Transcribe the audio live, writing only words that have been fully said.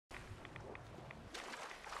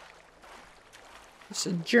It's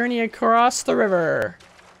a journey across the river.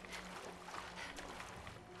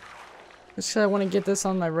 Just 'cause I want to get this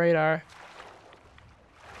on my radar.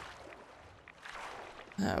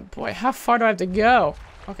 Oh boy, how far do I have to go?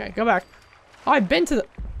 Okay, go back. Oh, I've been to the...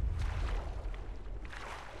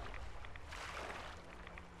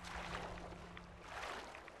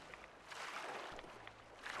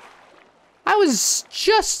 I was...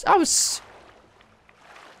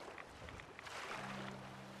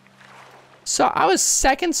 So I was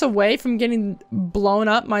seconds away from getting blown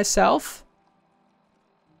up myself.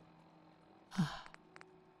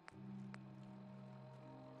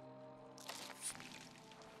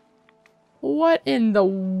 What in the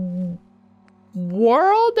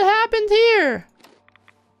world happened here?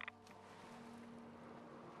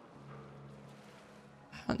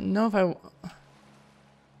 I don't know if I...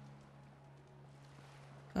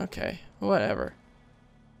 Okay, whatever.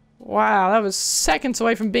 Wow, that was seconds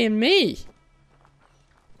away from being me.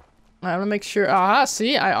 I want to make sure. Aha,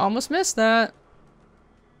 see, I almost missed that.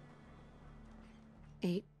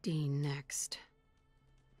 8D next.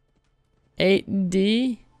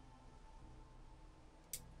 8D?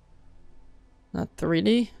 Not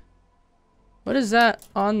 3D? What is that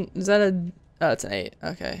on? Is that a... Oh, it's an 8.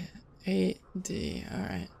 Okay. 8D.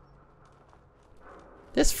 Alright.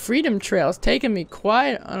 This freedom trail is taking me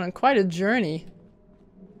quite a journey.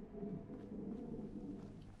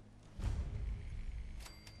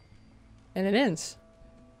 And it ends.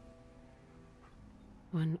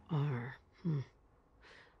 1R. The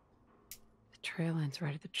trail ends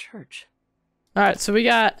right at the church. Alright, so we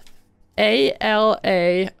got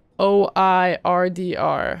ALAOIRDR.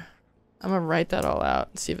 I'm gonna write that all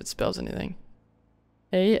out and see if it spells anything.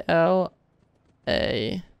 ALAOIRDR.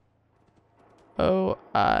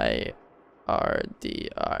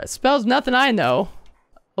 It spells nothing I know.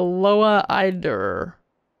 Aloha Ider.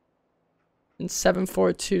 And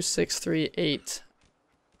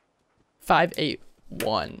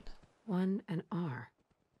 742638581. 1 and R.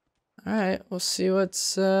 Alright, we'll see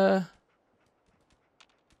what's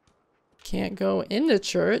can't go into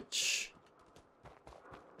church.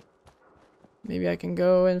 Maybe I can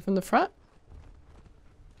go in from the front?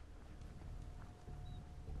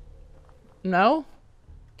 No?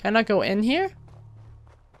 Can I go in here?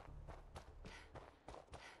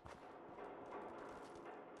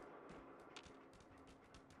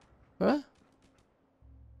 What?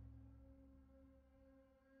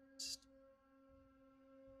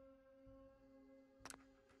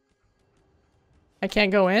 I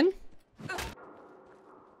can't go in?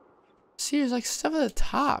 See, there's like stuff at the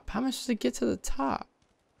top. How am I supposed to get to the top?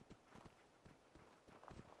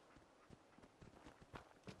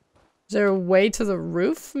 Is there a way to the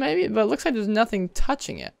roof, maybe? But it looks like there's nothing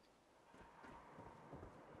touching it.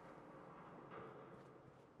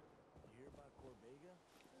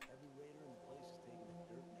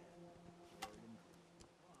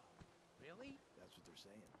 Really? That's what they're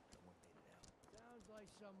saying. No one made it out. Sounds like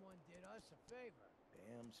someone did us a favor.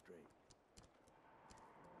 Damn straight.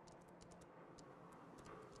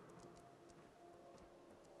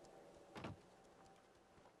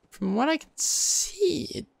 From what I can see,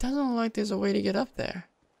 it doesn't look like there's a way to get up there.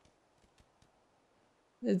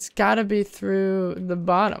 It's gotta be through the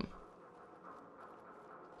bottom.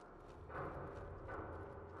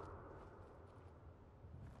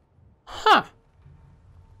 Huh.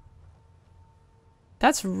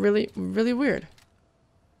 That's really, really weird.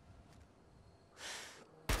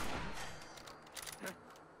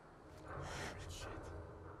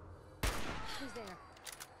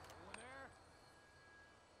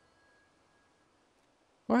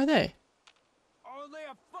 Where are they? Only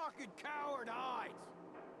a fucking coward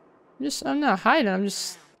hides. I'm not hiding, I'm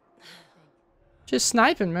just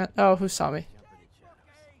sniping, man. Oh, who saw me?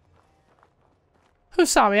 Who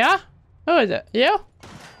saw me, huh? Who is it? You?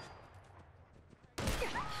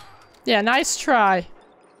 Yeah, nice try.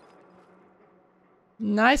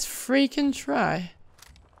 Nice freaking try.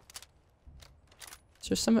 Is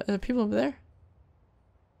there some people over there?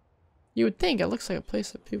 You would think it looks like a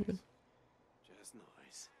place that people would...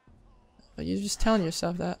 But you're just telling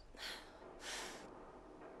yourself that.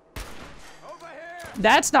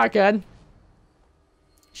 That's not good.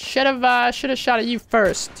 Should have shot at you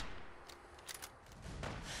first.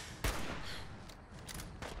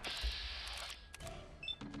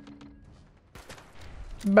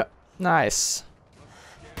 But nice.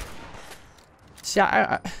 See,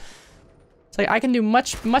 it's like I can do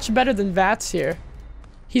much better than Vats here.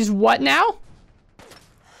 He's what now?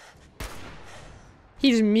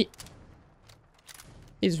 He's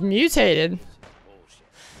mutated.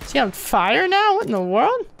 Is he on fire now? What in the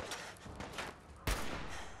world?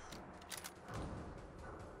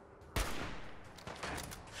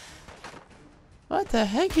 What the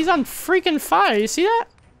heck? He's on freaking fire. You see that?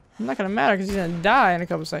 I'm not gonna matter because he's gonna die in a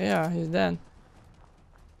couple seconds. Yeah, he's dead.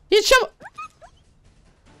 He's jump.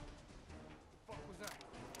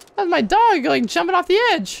 That was my dog, like jumping off the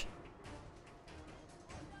edge.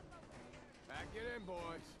 Back it in, boys.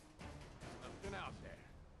 Nothing out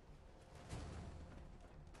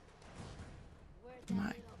there.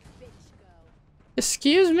 My.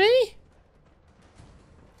 Excuse me?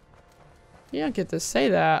 You don't get to say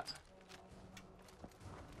that.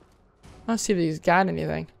 Let's see if he's got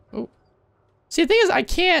anything. Ooh. See, the thing is, I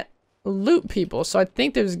can't loot people, so I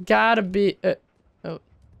think there's gotta be. Oh.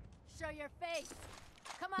 Show your face.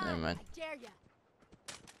 Come on. Never mind. I dare ya.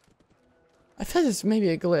 I feel this may be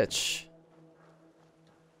a glitch.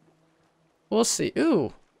 We'll see.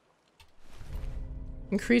 Ooh.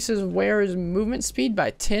 Increases wearer's movement speed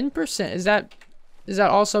by 10%. Is that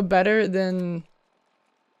also better than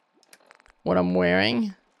what I'm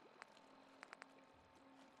wearing?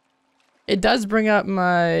 It does bring up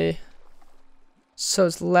my... So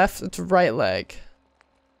it's left, it's right leg.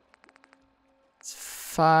 It's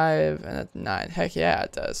 5 and that's 9. Heck yeah,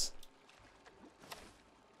 it does.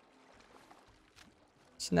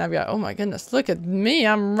 So now we got, oh my goodness, look at me,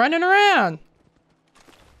 I'm running around.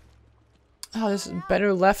 Oh, this is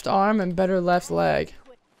better left arm and better left leg.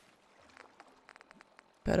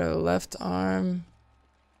 Better left arm.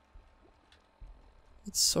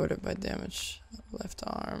 It's sorted by damage. Left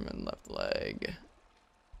arm and left leg.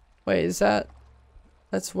 Wait, is that...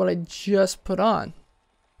 That's what I just put on.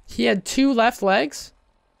 He had 2 left legs?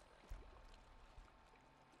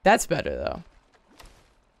 That's better, though.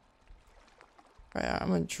 Right, I'm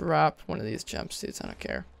gonna drop one of these jumpsuits. I don't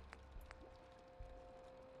care.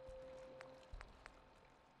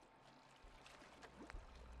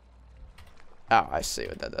 Oh, I see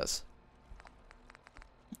what that does.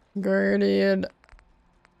 Gradient.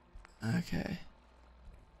 Okay.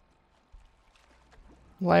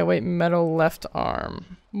 Lightweight metal left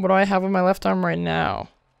arm. What do I have on my left arm right now?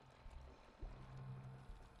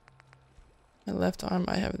 My left arm,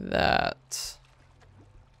 I have that.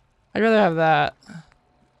 I'd rather have that.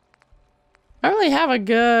 I don't really have a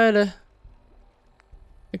good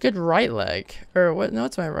right leg. Or what? No,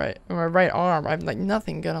 it's my right arm. I have like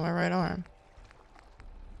nothing good on my right arm.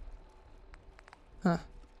 Huh.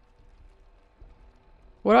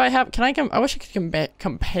 What do I have? Can I I wish I could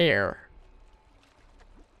compare.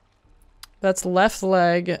 That's left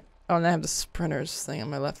leg. Oh, and I have the sprinter's thing on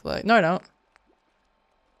my left leg. No, I don't.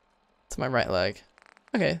 It's my right leg.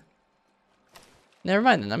 Okay. Never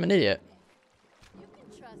mind then. I'm an idiot. You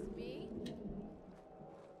can trust me.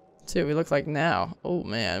 See what we look like now. Oh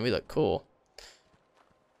man, we look cool.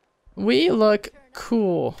 We look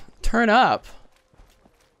cool. Turn up.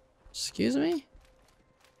 Excuse me?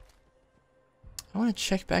 I want to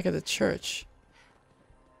check back at the church.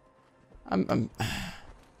 The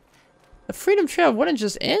Freedom Trail wouldn't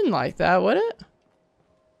just end like that, would it?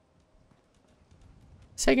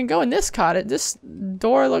 So I can go in this cottage. This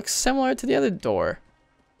door looks similar to the other door.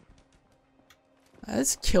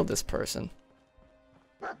 Let's kill this person.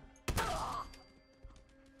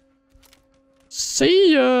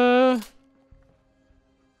 See ya!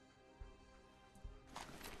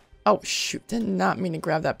 Oh shoot, did not mean to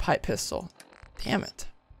grab that pipe pistol. Damn it.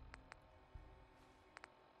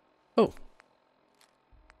 Oh.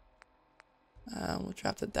 We'll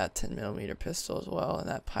drop that 10mm pistol as well and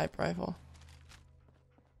that pipe rifle.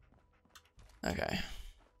 Okay.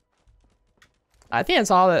 I think it's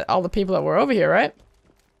all the people that were over here, right?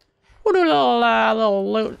 Ooh,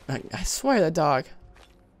 little loot. I swear that dog.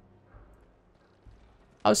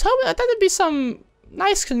 I thought there'd be some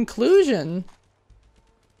nice conclusion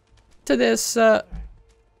to this. Oh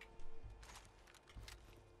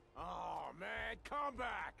man, come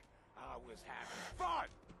back! I was having fun.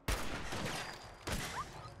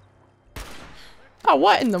 Oh,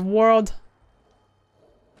 what in the world?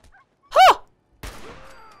 Huh!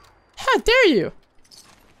 How dare you?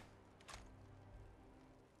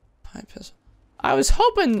 Pipe pistol. I was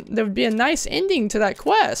hoping there would be a nice ending to that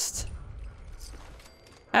quest.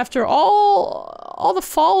 After all the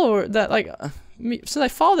follower that since I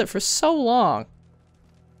followed it for so long.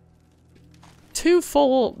 2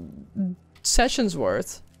 full sessions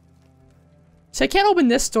worth. So I can't open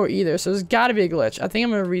this door either, so there's gotta be a glitch. I think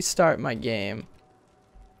I'm gonna restart my game.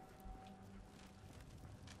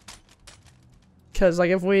 Cause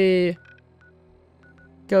like if we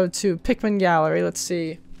go to Pikmin Gallery, let's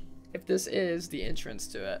see if this is the entrance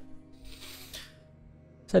to it.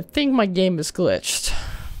 So I think my game is glitched.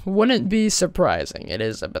 Wouldn't be surprising. It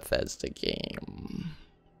is a Bethesda game.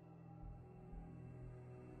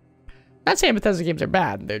 Not saying Bethesda games are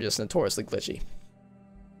bad, they're just notoriously glitchy.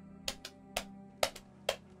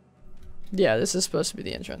 Yeah, this is supposed to be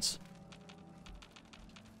the entrance.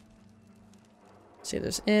 See if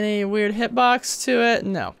there's any weird hitbox to it.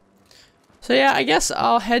 No. So yeah, I guess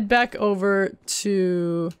I'll head back over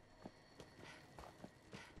to...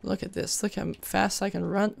 Look at this. Look how fast I can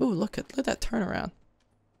run. Ooh, look at that turnaround.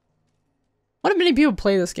 What if many people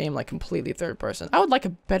play this game like completely third person? I would like a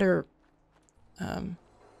better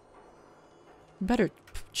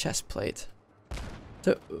chest plate.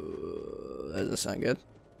 So, that doesn't sound good.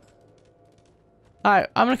 Alright,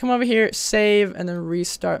 I'm gonna come over here, save, and then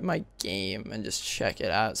restart my game and just check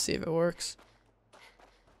it out, see if it works.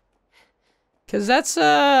 Cause that's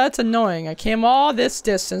annoying. I came all this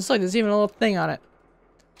distance. Look, there's even a little thing on it.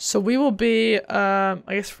 So we will be, I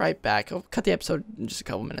guess right back. I'll cut the episode in just a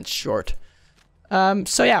couple minutes short.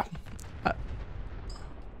 So yeah.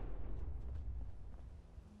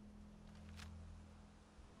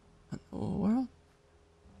 World?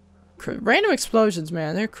 Random explosions,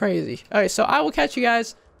 man. They're crazy. Alright, so I will catch you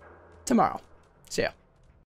guys tomorrow. See ya.